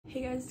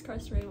Hey guys, it's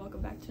karsyn,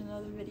 welcome back to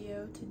another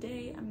video.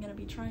 Today I'm going to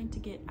be trying to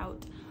get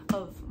out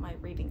of my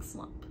reading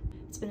slump.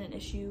 It's been an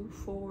issue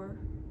for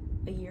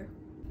a year.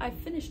 I've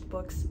finished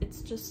books,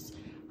 it's just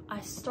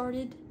I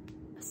started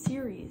a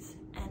series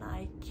and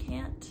I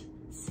can't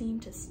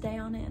seem to stay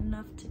on it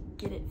enough to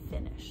get it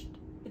finished.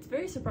 It's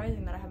very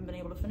surprising that I haven't been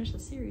able to finish the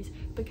series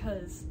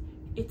because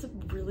it's a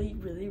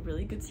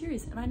really good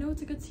series, and I know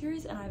it's a good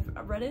series and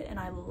I've read it and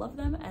I love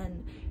them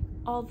and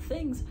all the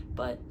things,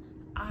 but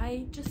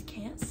I just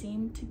can't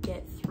seem to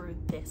get through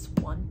this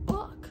one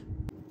book.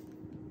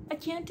 I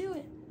can't do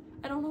it.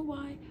 I don't know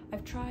why.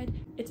 I've tried.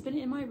 It's been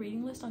in my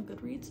reading list on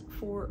Goodreads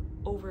for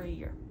over a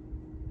year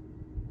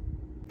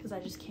because I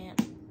just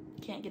can't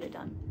get it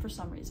done for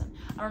some reason.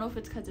 I don't know if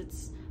it's because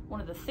it's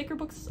one of the thicker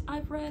books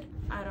I've read.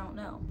 I don't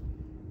know.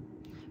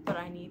 But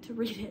I need to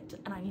read it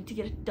and I need to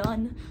get it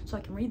done so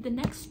I can read the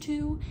next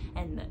two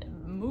and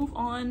move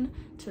on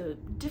to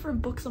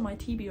different books on my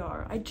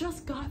TBR. I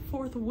just got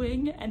Fourth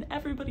Wing and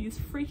everybody's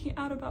freaking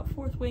out about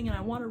Fourth Wing and I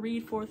want to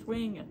read Fourth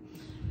Wing.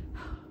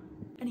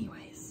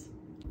 Anyways,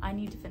 I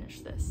need to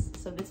finish this.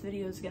 So this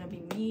video is going to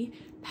be me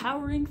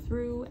powering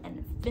through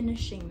and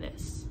finishing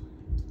this.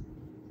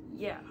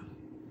 Yeah,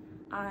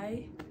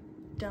 I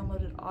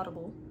downloaded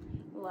Audible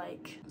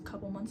like a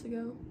couple months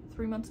ago,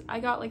 3 months. I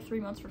got like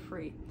 3 months for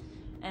free.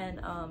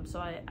 And so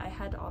I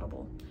had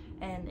Audible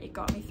and it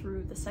got me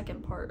through the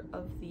second part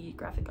of the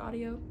graphic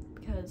audio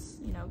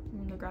because, you know,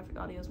 the graphic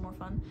audio is more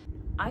fun.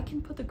 I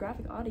can put the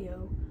graphic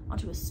audio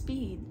onto a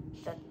speed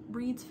that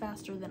reads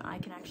faster than I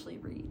can actually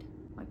read.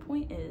 My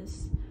point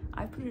is,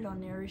 I put it on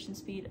narration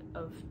speed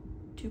of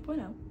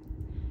 2.0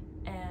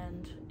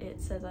 and it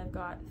says I've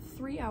got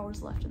 3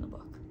 hours left in the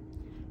book.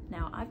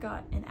 Now I've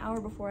got an hour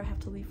before I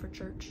have to leave for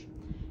church,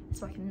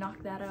 so I can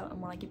knock that out,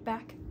 and when I get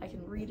back I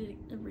can read it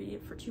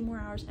for 2 more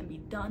hours and be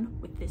done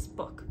with this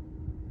book.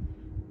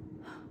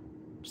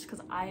 Just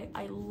because I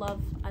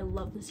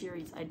love the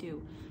series, I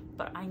do,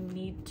 but I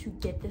need to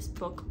get this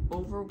book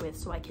over with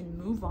so I can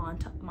move on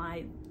to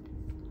my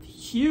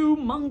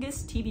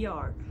humongous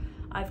TBR.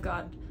 I've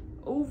got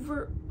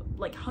over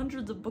like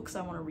hundreds of books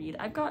I want to read.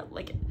 I've got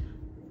like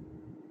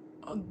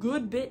a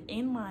good bit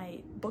in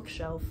my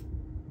bookshelf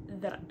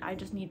that I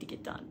just need to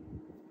get done.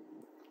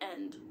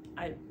 And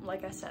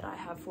like I said, I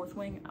have Fourth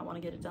Wing, I want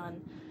to get it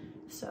done.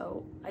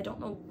 So I don't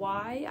know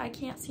why I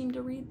can't seem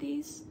to read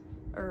these,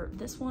 or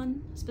this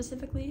one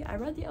specifically. I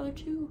read the other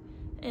two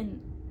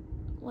in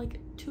like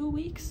 2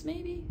 weeks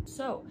maybe.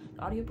 So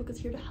the audiobook is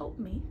here to help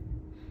me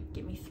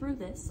get me through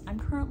this. I'm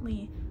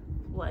currently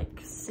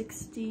like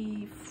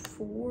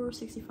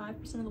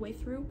 65% of the way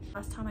through.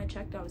 Last time I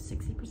checked I was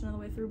 60% of the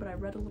way through, but I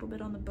read a little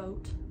bit on the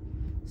boat,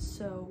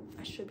 so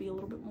I should be a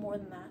little bit more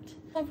than that.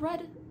 I've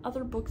read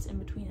other books in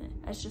between it.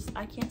 It's just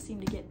I can't seem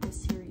to get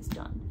this series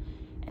done,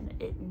 and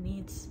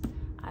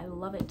I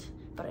love it,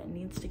 but it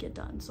needs to get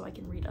done so I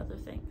can read other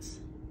things.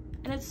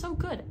 And it's so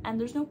good, and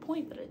there's no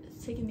point that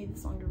it's taken me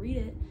this long to read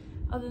it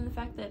other than the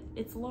fact that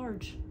it's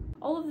large.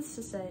 All of this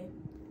to say,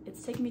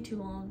 it's taken me too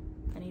long.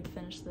 I need to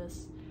finish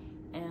this,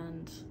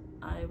 and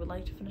I would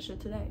like to finish it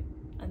today,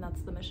 and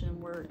that's the mission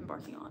we're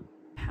embarking on.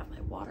 I have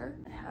my water,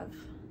 I have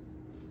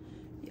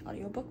the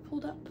audiobook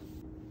pulled up.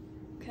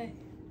 Okay,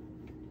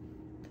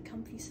 the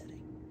comfy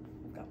setting.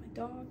 I've got my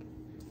dog,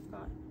 I've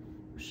got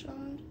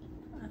Rashad,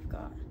 I've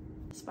got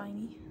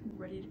Spiny,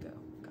 ready to go.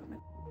 Got my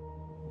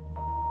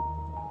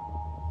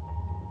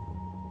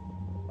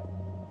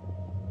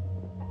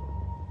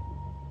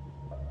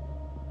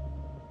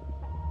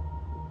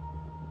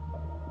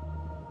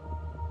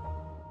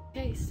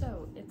Okay,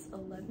 so it's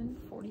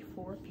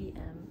 11:44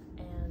 p.m.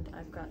 and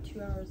I've got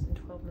 2 hours and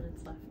 12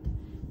 minutes left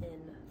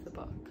in the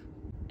book.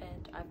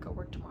 And I've got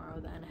work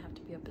tomorrow, then I have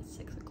to be up at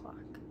 6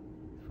 o'clock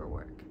for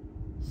work.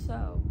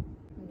 So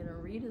I'm gonna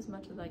read as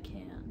much as I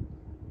can,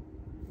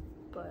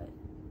 but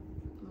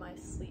my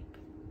sleep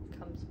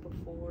comes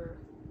before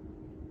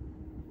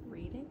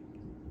reading.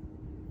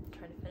 I'm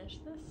trying to finish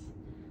this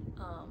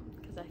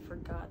because I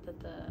forgot that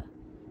the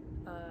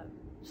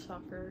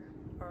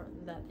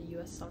the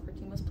US soccer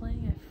team was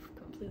playing. I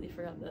completely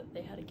forgot that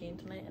they had a game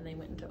tonight and they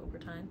went into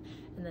overtime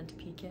and then to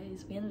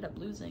PKs. We ended up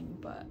losing,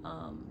 but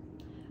I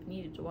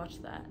needed to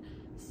watch that.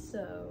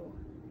 So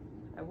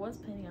I was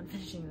planning on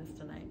finishing this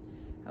tonight.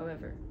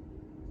 However,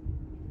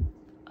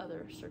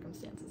 other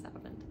circumstances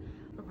happened.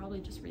 I'll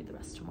probably just read the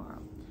rest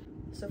tomorrow.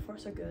 So far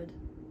so good.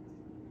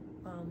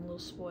 Little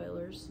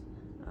spoilers.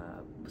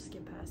 We'll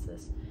skip past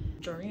this.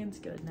 Jorian's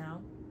good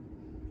now,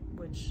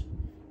 which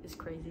is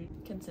crazy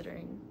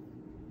considering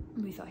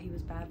we thought he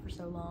was bad for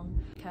so long.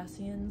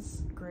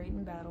 Cassian's great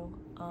in battle.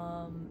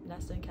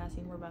 Nesta and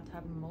Cassian were about to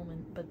have a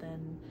moment, but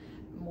then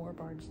more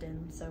barged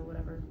in, so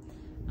whatever.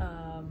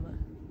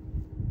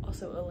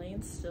 Also,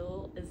 Elaine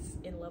still is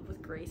in love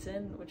with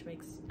Grayson, which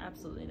makes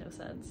absolutely no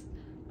sense,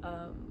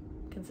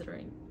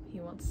 considering he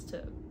wants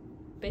to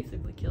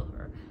basically kill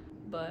her.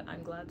 But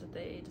I'm glad that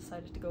they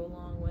decided to go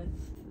along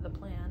with the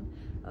plan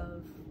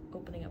of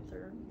opening up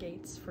their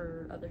gates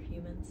for other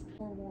humans.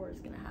 More war is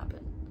gonna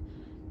happen,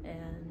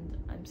 and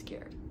I'm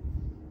scared.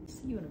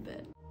 See you in a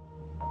bit.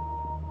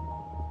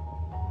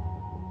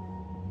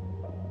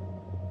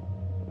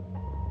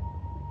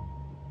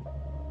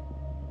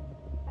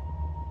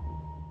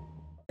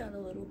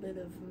 bit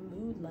of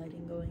mood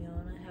lighting going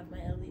on. I have my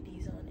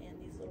LEDs on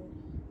and these little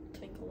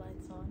twinkle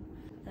lights on.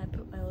 And I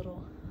put my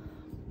little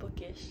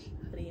bookish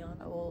hoodie on.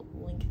 I will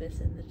link this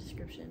in the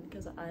description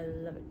because I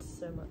love it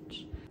so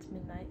much. It's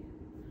midnight.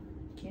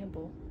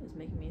 Campbell is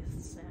making me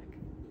a snack.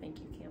 Thank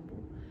you,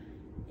 Campbell.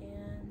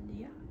 And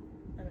yeah,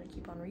 I'm gonna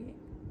keep on reading.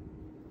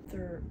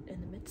 They're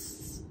in the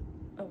midst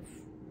of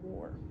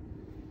war.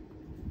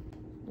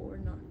 War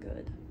not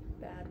good.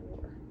 Bad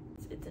war.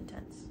 It's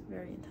intense.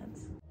 Very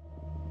intense.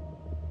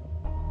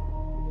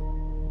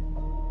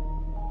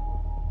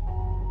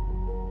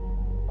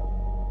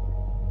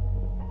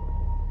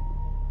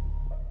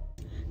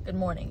 Good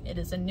morning. It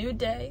is a new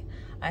day.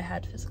 I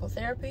had physical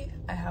therapy.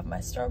 I have my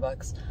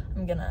Starbucks.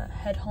 I'm gonna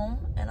head home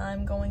and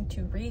I'm going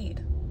to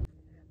read.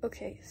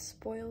 Okay,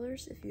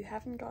 spoilers if you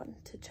haven't gotten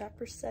to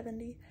chapter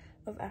 70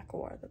 of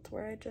ACOWAR. That's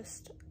where I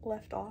just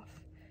left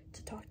off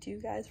to talk to you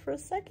guys for a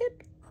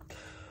second.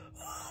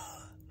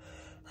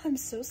 I'm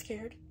so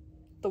scared.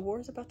 The war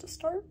is about to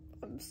start.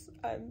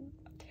 I'm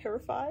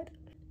terrified.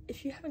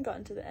 If you haven't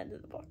gotten to the end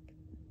of the book,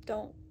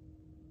 don't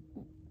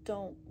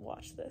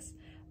watch this.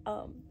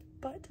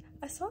 But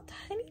I saw a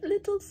tiny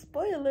little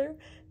spoiler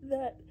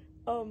that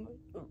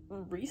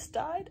Reese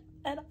died,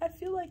 and I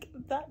feel like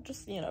that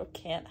just, you know,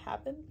 can't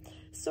happen.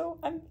 So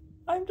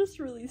I'm just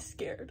really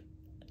scared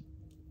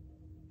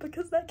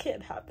because that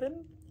can't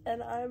happen,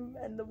 and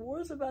the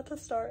war's about to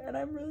start, and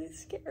I'm really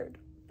scared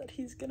that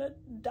he's gonna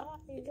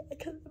die.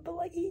 But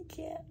like, he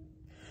can't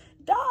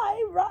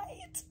die,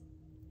 right?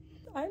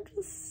 I'm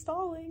just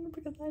stalling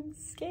because I'm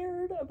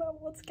scared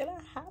about what's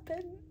gonna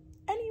happen.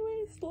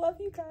 Anyways, love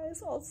you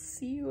guys. I'll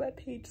see you at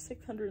page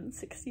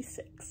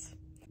 666.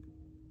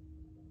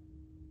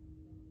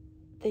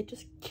 They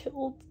just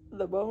killed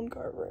the bone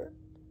carver.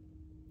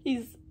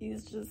 He's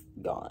just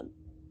gone.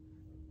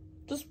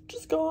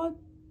 Just gone.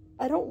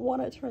 I don't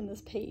want to turn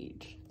this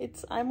page.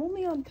 I'm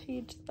only on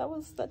page,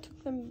 that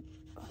took them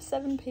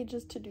 7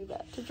 pages to do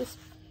that, to just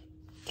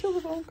kill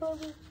the bone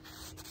carver.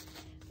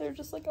 They're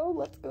just like, oh,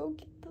 let's go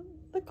get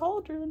the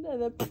cauldron,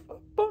 and then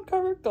bone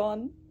carver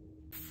gone.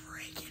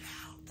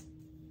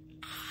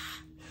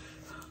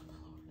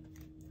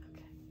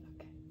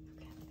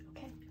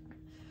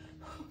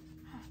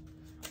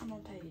 I'm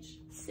on page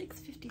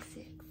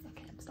 656.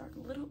 Okay, I'm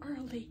starting a little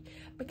early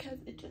because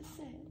it just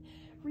said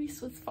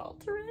Reese was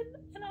faltering,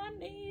 and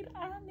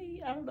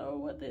I don't know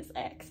what this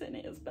accent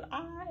is, but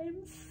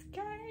I'm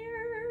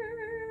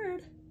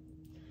scared.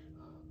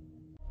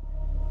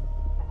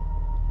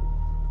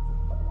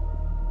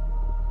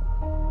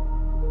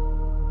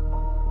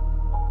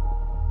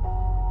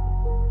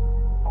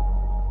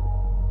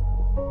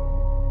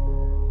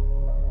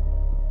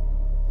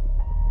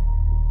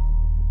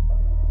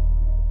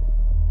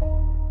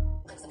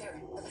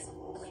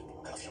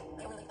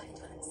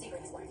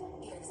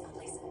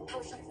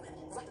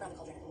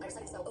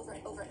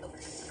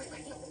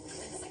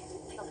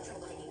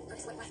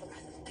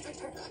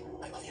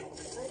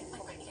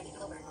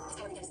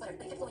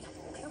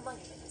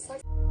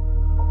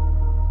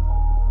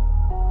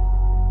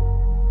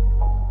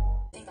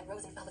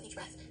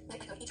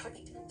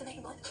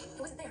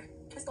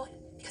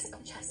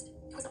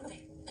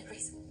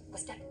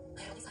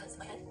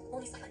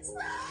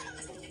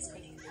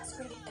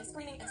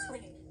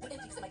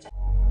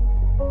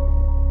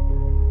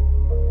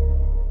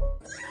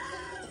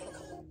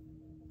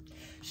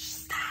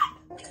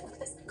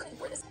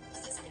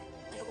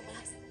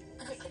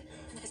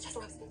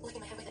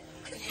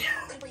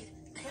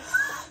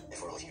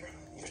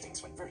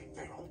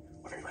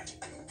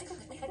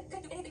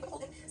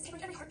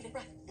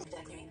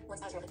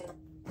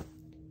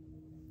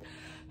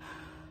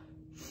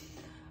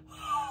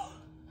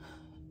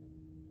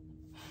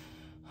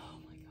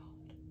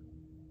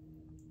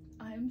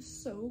 I'm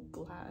so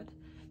glad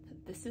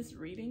that this is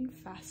reading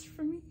fast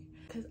for me,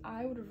 because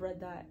I would have read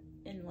that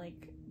in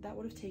that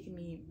would have taken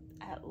me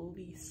at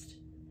least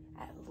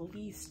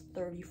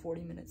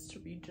 30-40 minutes to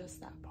read just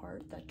that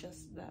part,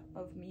 that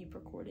of me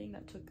recording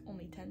that took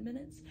only 10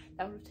 minutes.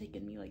 That would have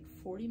taken me like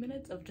 40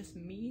 minutes of just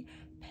me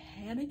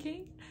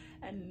panicking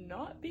and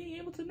not being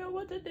able to know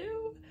what to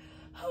do.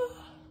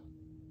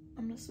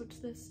 I'm gonna switch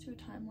this to a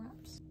time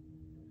lapse.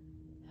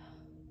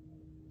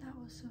 That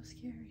was so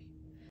scary.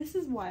 This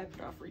is why I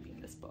put off reading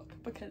this book,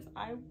 because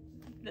I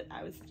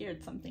was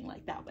scared something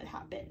like that would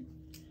happen.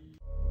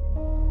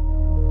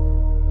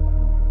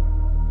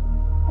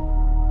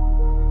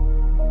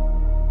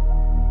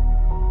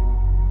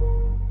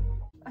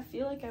 I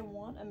feel like I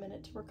want a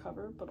minute to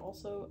recover, but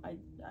also I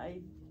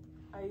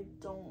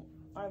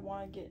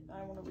want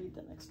to read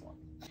the next one.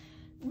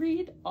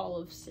 Read all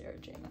of Sarah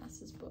J.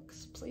 Maas's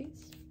books,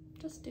 please.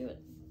 Just do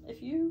it.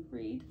 If you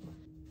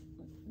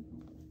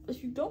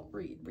don't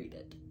read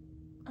it.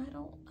 I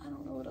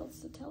don't know what else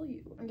to tell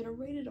you. I'm gonna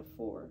rate it a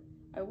 4.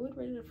 I would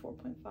rate it a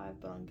 4.5,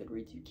 but on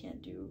Goodreads you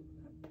can't do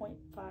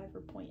 0.5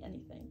 or point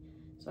anything.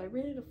 So I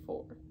rated a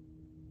 4.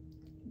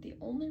 The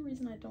only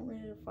reason I don't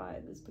rate it a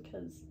 5 is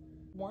because,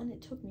 one,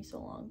 it took me so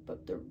long,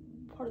 but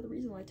part of the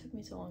reason why it took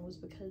me so long was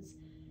because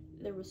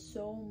there was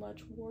so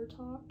much war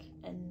talk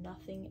and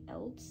nothing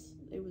else.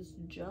 It was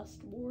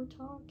just war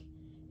talk.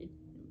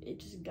 It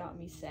just got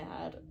me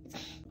sad.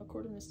 A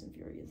Court of Mist and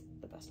Fury is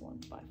the best one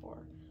by far.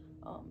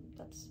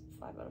 That's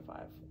 5 out of 5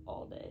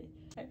 all day.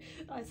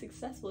 I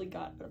successfully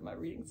got out of my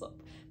reading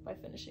slump by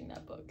finishing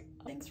that book.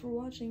 Thanks for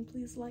watching.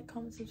 Please like,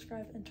 comment,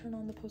 subscribe, and turn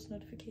on the post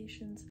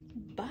notifications.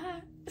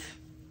 Bye!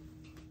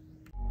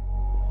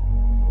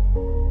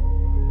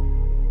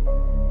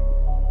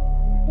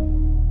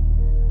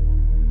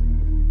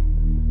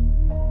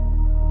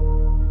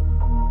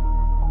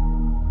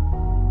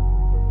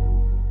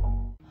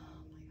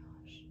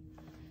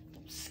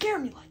 Scare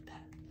me like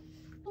that.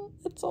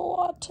 It's a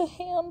lot to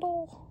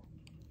handle.